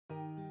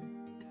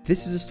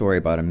This is a story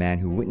about a man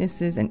who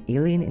witnesses an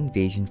alien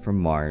invasion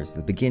from Mars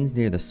that begins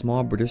near the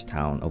small British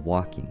town of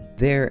Woking.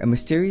 There, a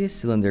mysterious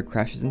cylinder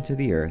crashes into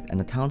the Earth and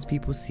the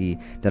townspeople see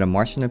that a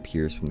Martian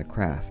appears from the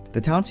craft. The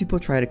townspeople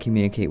try to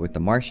communicate with the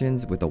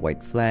Martians with a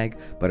white flag,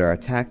 but are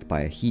attacked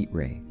by a heat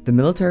ray. The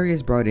military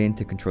is brought in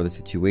to control the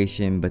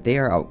situation, but they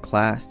are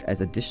outclassed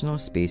as additional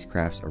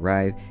spacecrafts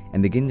arrive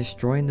and begin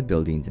destroying the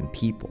buildings and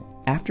people.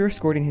 After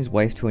escorting his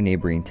wife to a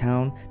neighboring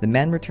town, the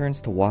man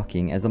returns to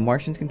Woking as the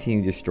Martians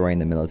continue destroying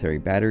the military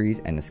batteries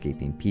and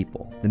escaping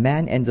people. The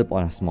man ends up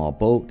on a small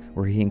boat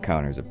where he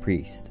encounters a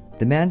priest.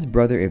 The man's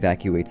brother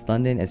evacuates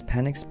London as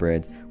panic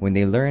spreads when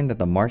they learn that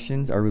the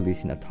Martians are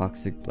releasing a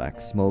toxic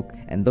black smoke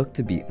and look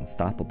to be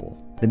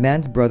unstoppable. The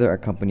man's brother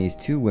accompanies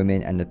two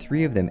women and the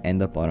three of them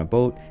end up on a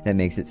boat that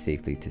makes it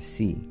safely to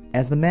sea.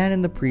 As the man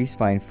and the priest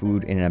find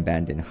food in an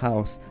abandoned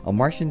house, a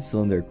Martian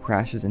cylinder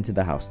crashes into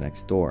the house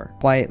next door.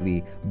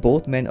 Quietly,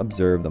 both men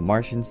observe the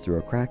Martians through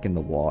a crack in the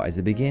wall as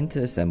they begin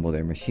to assemble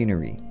their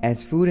machinery.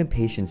 As food and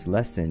patience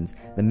lessens,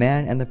 the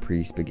man and the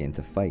priest begin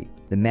to fight.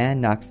 The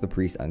man knocks the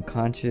priest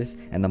unconscious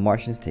and the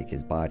Martians take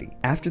his body.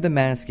 After the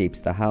man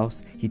escapes the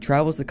house, he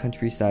travels the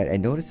countryside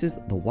and notices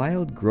the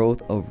wild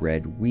growth of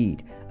red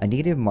weed, a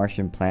native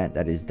Martian plant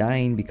that is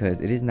dying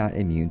because it is not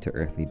immune to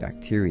earthly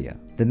bacteria.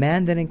 The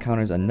man then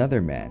encounters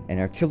another man, an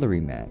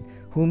artilleryman,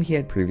 whom he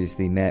had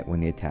previously met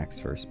when the attacks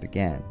first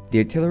began. The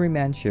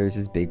artilleryman shares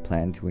his big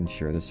plan to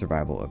ensure the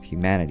survival of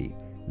humanity,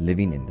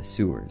 living in the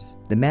sewers.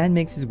 The man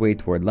makes his way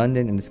toward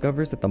London and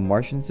discovers that the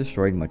Martians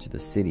destroyed much of the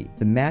city.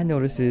 The man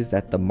notices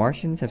that the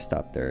Martians have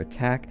stopped their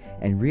attack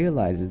and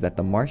realizes that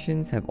the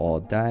Martians have all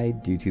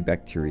died due to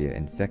bacteria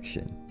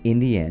infection. In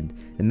the end,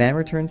 the man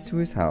returns to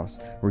his house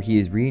where he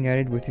is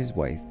reunited with his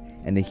wife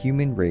and the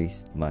human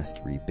race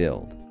must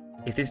rebuild.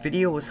 If this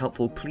video was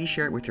helpful, please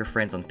share it with your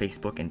friends on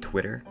Facebook and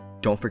Twitter.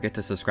 Don't forget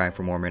to subscribe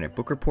for more Minute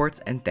Book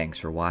Reports, and thanks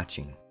for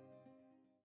watching.